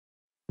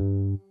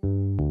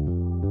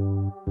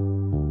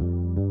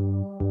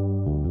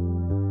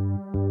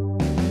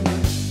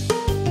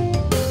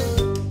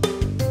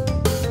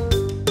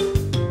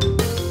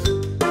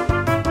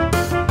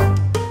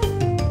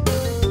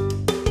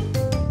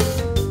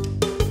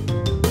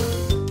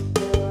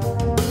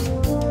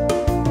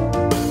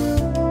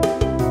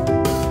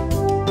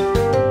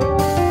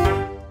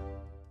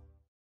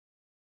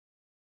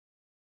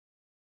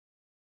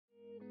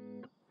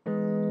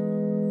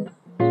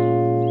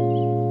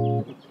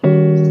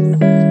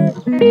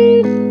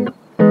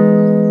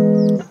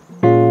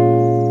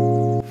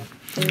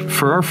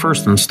For our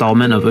first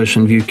installment of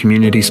Ocean View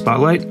Community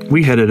Spotlight,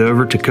 we headed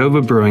over to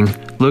COVA Brewing,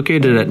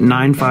 located at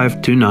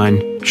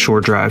 9529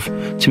 Shore Drive,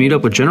 to meet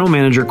up with General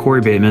Manager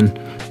Corey Bateman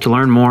to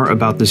learn more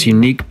about this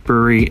unique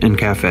brewery and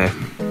cafe.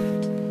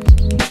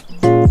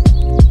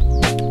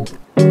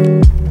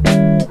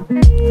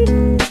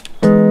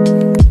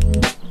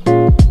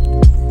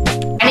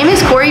 My name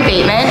is Corey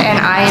Bateman, and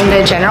I am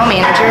the General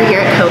Manager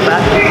here at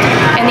COVA.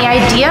 And the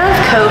idea of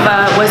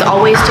COVA was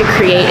always to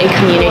create a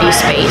community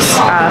space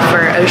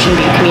for Ocean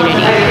View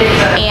community.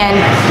 And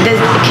the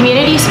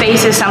community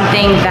space is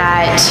something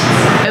that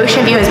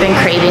Ocean View has been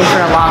craving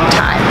for a long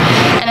time,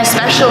 and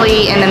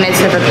especially in the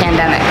midst of a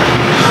pandemic.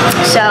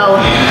 So,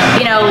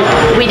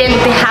 we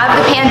didn't have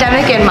the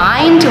pandemic in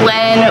mind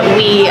when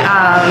we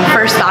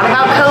first thought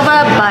about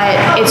COVA, but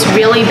it's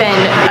really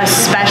been a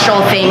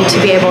special thing to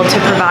be able to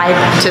provide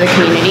to the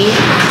community.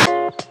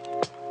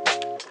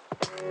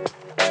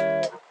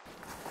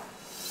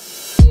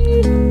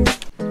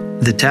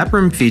 The tap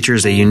room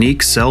features a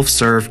unique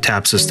self-serve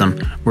tap system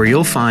where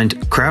you'll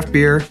find craft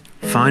beer,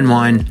 fine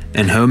wine,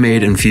 and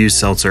homemade infused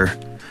seltzer.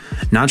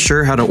 Not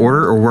sure how to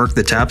order or work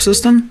the tap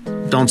system?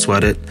 Don't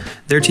sweat it.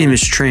 Their team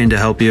is trained to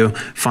help you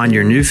find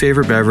your new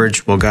favorite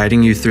beverage while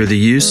guiding you through the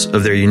use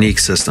of their unique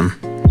system.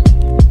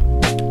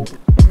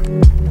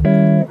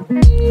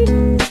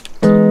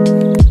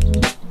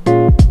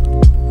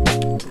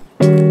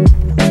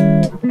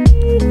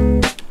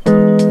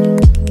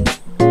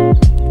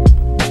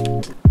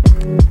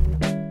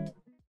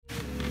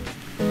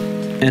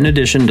 In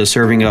addition to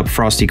serving up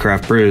frosty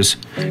craft brews,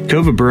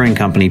 COVA Brewing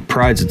Company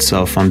prides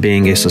itself on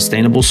being a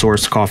sustainable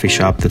sourced coffee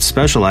shop that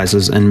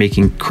specializes in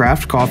making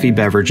craft coffee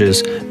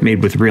beverages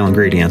made with real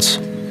ingredients.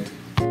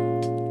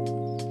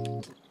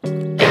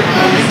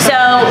 So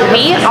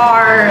we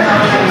are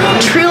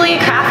truly a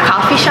craft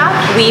coffee shop.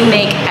 We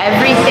make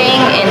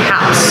everything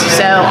in-house.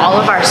 So all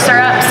of our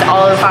syrups,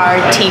 all of our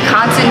tea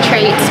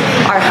concentrates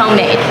are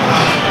homemade.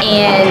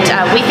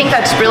 And we think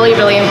that's really,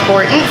 really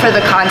important for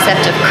the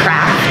concept of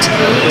craft.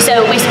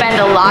 So we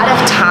spend a lot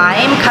of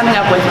time coming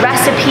up with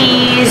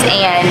recipes,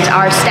 and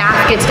our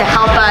staff gets to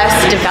help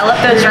us develop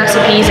those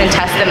recipes and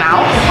test them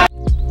out.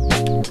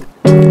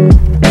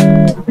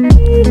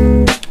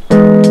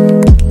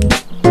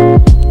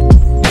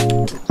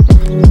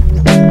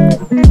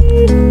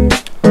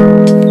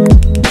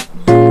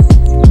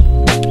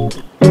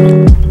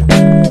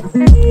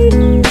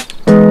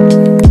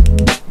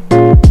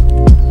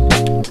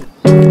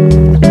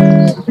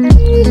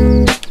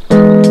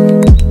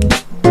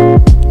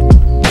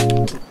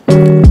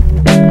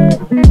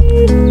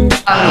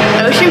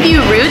 Ocean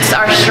View roots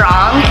are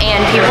strong,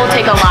 and people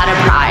take a lot of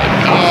pride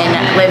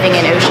in living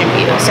in Ocean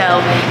View.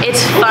 So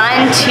it's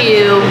fun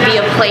to be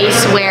a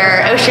place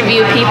where Ocean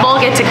View people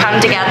get to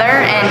come together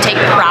and take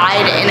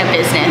pride in a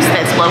business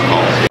that's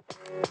local.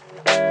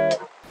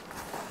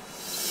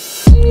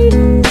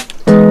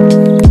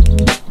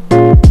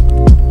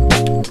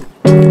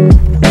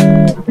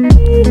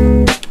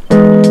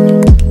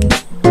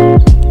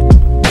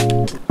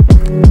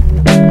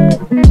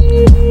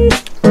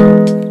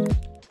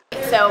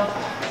 So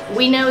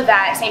we know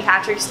that St.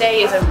 Patrick's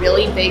Day is a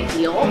really big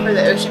deal for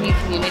the Ocean View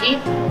community,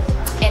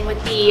 and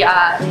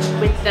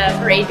with the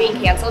parade being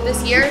canceled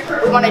this year,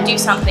 we want to do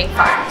something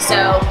fun.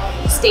 So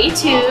stay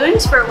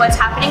tuned for what's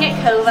happening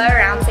at COVA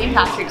around St.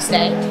 Patrick's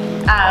Day.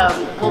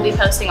 We'll be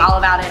posting all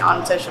about it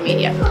on social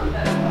media.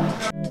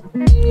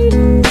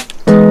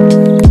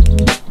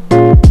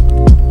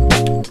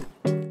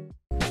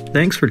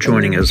 Thanks for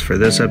joining us for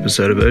this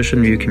episode of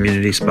Ocean View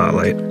Community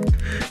Spotlight.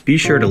 Be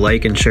sure to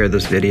like and share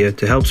this video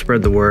to help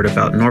spread the word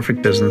about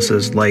Norfolk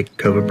businesses like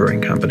COVA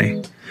Brewing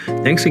Company.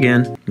 Thanks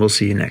again. We'll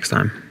see you next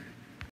time.